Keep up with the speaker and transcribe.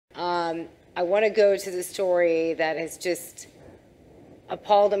I want to go to the story that has just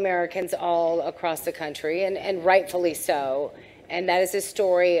appalled Americans all across the country, and rightfully so. And that is the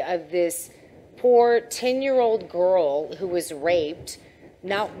story of this poor 10-year-old girl who was raped,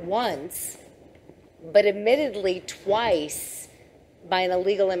 not once, but admittedly twice, by an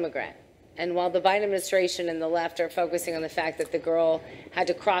illegal immigrant. And while the Biden administration and the left are focusing on the fact that the girl had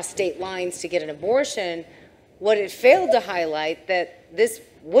to cross state lines to get an abortion, what it failed to highlight that this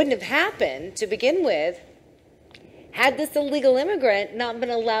wouldn't have happened to begin with had this illegal immigrant not been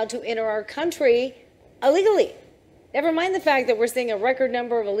allowed to enter our country illegally. Never mind the fact that we're seeing a record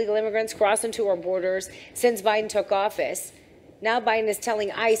number of illegal immigrants cross into our borders since Biden took office. Now Biden is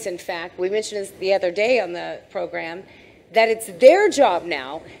telling ICE, in fact, we mentioned this the other day on the program, that it's their job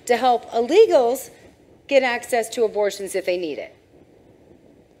now to help illegals get access to abortions if they need it.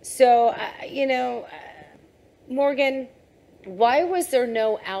 So, Morgan, why was there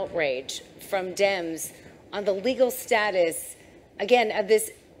no outrage from Dems on the legal status, again, of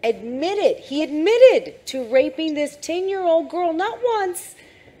this he admitted to raping this 10-year-old girl, not once,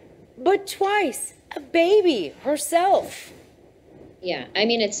 but twice, a baby herself? Yeah, I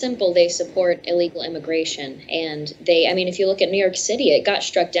mean, it's simple. They support illegal immigration. And if you look at New York City, it got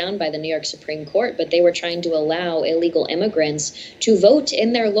struck down by the New York Supreme Court, but they were trying to allow illegal immigrants to vote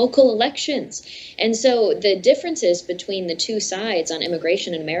in their local elections. And so the differences between the two sides on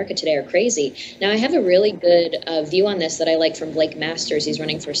immigration in America today are crazy. Now, I have a really good view on this that I like from Blake Masters. He's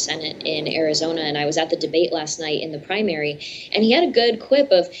running for Senate in Arizona, and I was at the debate last night in the primary, and he had a good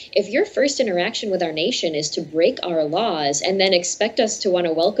quip of, if your first interaction with our nation is to break our laws and then expect us to want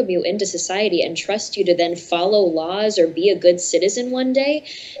to welcome you into society and trust you to then follow laws or be a good citizen one day,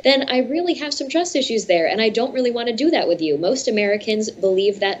 then I really have some trust issues there, and I don't really want to do that with you. Most Americans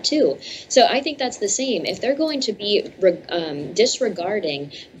believe that too. So I think that's the same. If they're going to be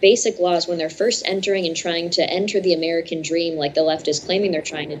disregarding basic laws when they're first entering and trying to enter the American dream like the left is claiming they're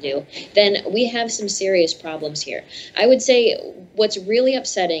trying to do, then we have some serious problems here. I would say what's really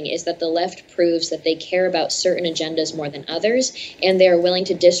upsetting is that the left proves that they care about certain agendas more than others, and they're willing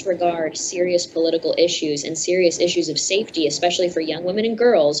to disregard serious political issues and serious issues of safety, especially for young women and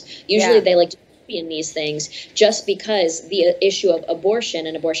girls. Usually they like to in these things just because the issue of abortion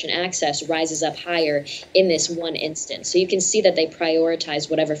and abortion access rises up higher in this one instance. So you can see that they prioritize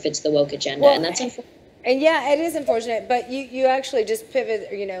whatever fits the woke agenda, and that's unfortunate. And yeah, it is unfortunate, but you actually just pivot,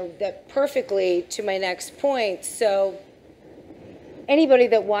 that perfectly to my next point. So anybody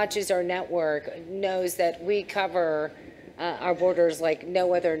that watches our network knows that we cover our borders like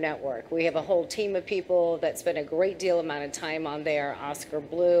no other network. We have a whole team of people that spend a great deal amount of time on there. Oscar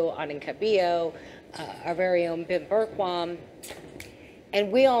Blue, Auden Cabillo, our very own Ben Berquam.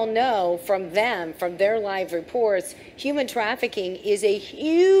 And we all know from their live reports, human trafficking is a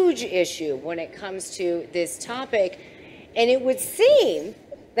huge issue when it comes to this topic. And it would seem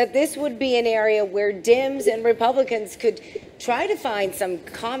that this would be an area where Dems and Republicans could try to find some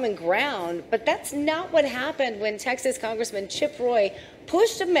common ground, but that's not what happened when Texas Congressman Chip Roy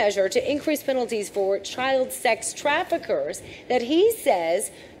pushed a measure to increase penalties for child sex traffickers that he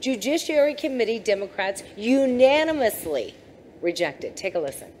says Judiciary Committee Democrats unanimously rejected. Take a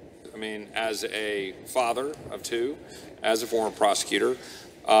listen. I mean, as a father of two, as a former prosecutor,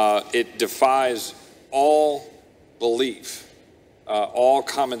 it defies all belief, all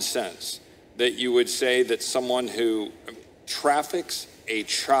common sense, that you would say that someone who traffics a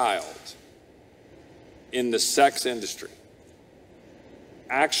child in the sex industry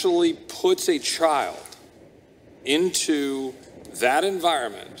actually puts a child into that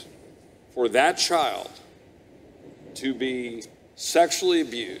environment for that child to be sexually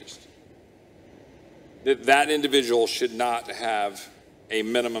abused, that individual should not have a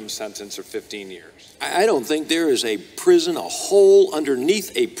minimum sentence of 15 years. I don't think there is a prison, a hole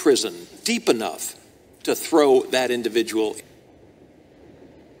underneath a prison deep enough to throw that individual.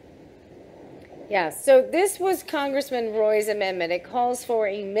 Yeah, so this was Congressman Roy's amendment. It calls for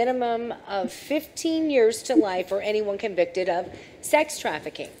a minimum of 15 years to life for anyone convicted of sex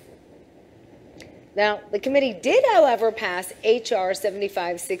trafficking. Now, the committee did, however, pass H.R.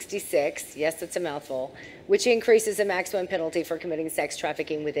 7566, yes, it's a mouthful, which increases the maximum penalty for committing sex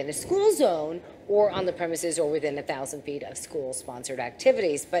trafficking within a school zone or on the premises or within 1,000 feet of school-sponsored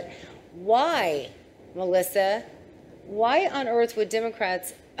activities. But why, Melissa, why on earth would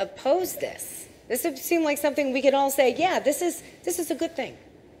Democrats oppose this? This would seem like something we could all say, yeah, this is a good thing.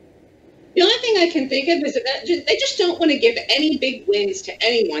 The only thing I can think of is that they just don't want to give any big wins to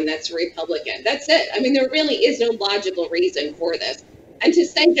anyone that's a Republican. That's it. I mean, there really is no logical reason for this. And to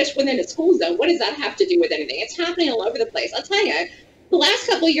say just within a school zone, what does that have to do with anything? It's happening all over the place. I'll tell you, The last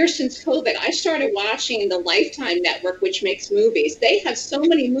couple of years since COVID, I started watching the Lifetime Network, which makes movies. They have so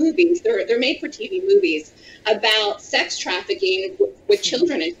many movies. They're made for TV movies about sex trafficking with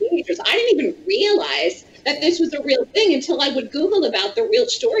children and teenagers. I didn't even realize that this was a real thing until I would Google about the real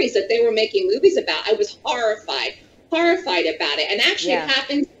stories that they were making movies about. I was horrified about it. And actually, it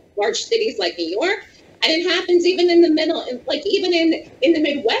happens in large cities like New York, and it happens even in the middle, like even in the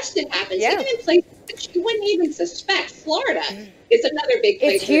Midwest, it happens. Even in places that you wouldn't even suspect. Florida is another big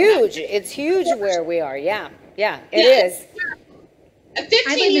place. It's huge. It's huge where we are. Yeah, it is.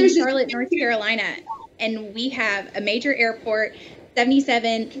 I live in Charlotte, North Carolina, and we have a major airport.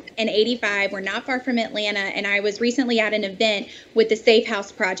 77 and 85. We're not far from Atlanta, and I was recently at an event with the Safe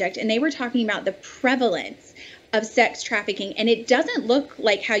House Project, and they were talking about the prevalence of sex trafficking, and it doesn't look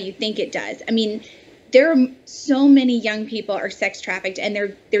like how you think it does. I mean, there are so many young people are sex trafficked, and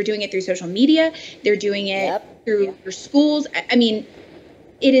they're doing it through social media. They're doing it through their schools. I mean,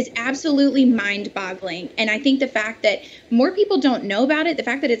 it is absolutely mind-boggling, and I think the fact that more people don't know about it, the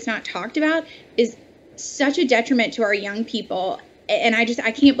fact that it's not talked about, is such a detriment to our young people. And I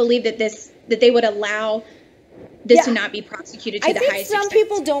can't believe that they would allow this to not be prosecuted to the highest extent. I think some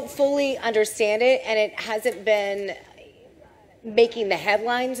people don't fully understand it, and it hasn't been making the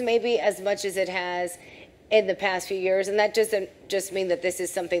headlines maybe as much as it has in the past few years. And that doesn't just mean that this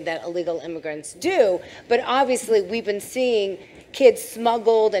is something that illegal immigrants do, but obviously we've been seeing kids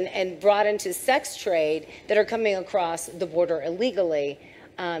smuggled and brought into sex trade that are coming across the border illegally.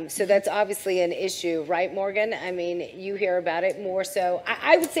 So that's obviously an issue, right, Morgan? I mean, you hear about it more so,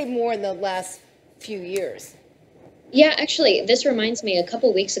 I would say more in the last few years. Yeah, actually, this reminds me, a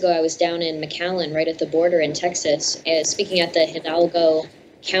couple weeks ago, I was down in McAllen, right at the border in Texas, speaking at the Hidalgo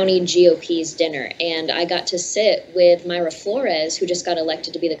County GOP's dinner. And I got to sit with Myra Flores, who just got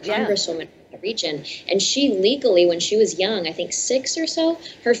elected to be the congresswoman of the region. And she legally, when she was young, I think 6 or so,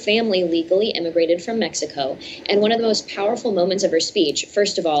 her family legally immigrated from Mexico. And one of the most powerful moments of her speech,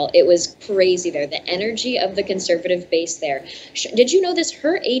 first of all, it was crazy there, the energy of the conservative base there. Did you know this?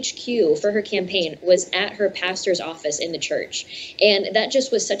 Her HQ for her campaign was at her pastor's office in the church. And that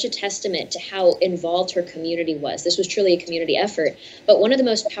just was such a testament to how involved her community was. This was truly a community effort. But one of the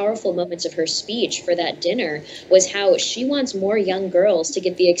most powerful moments of her speech for that dinner was how she wants more young girls to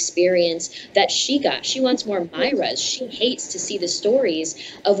get the experience that she got. She wants more Myras. She hates to see the stories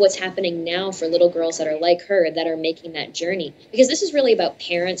of what's happening now for little girls that are like her, that are making that journey. Because this is really about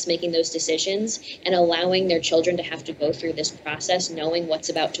parents making those decisions and allowing their children to have to go through this process, knowing what's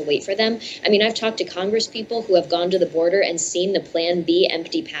about to wait for them. I mean, I've talked to Congress people who have gone to the border and seen the Plan B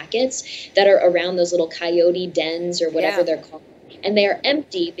empty packets that are around those little coyote dens or whatever they're called. And they are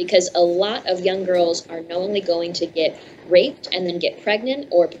empty because a lot of young girls are knowingly going to get raped and then get pregnant,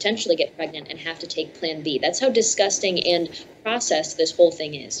 or potentially get pregnant and have to take Plan B. That's how disgusting and processed this whole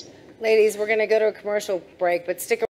thing is. Ladies, we're going to go to a commercial break, but stick around.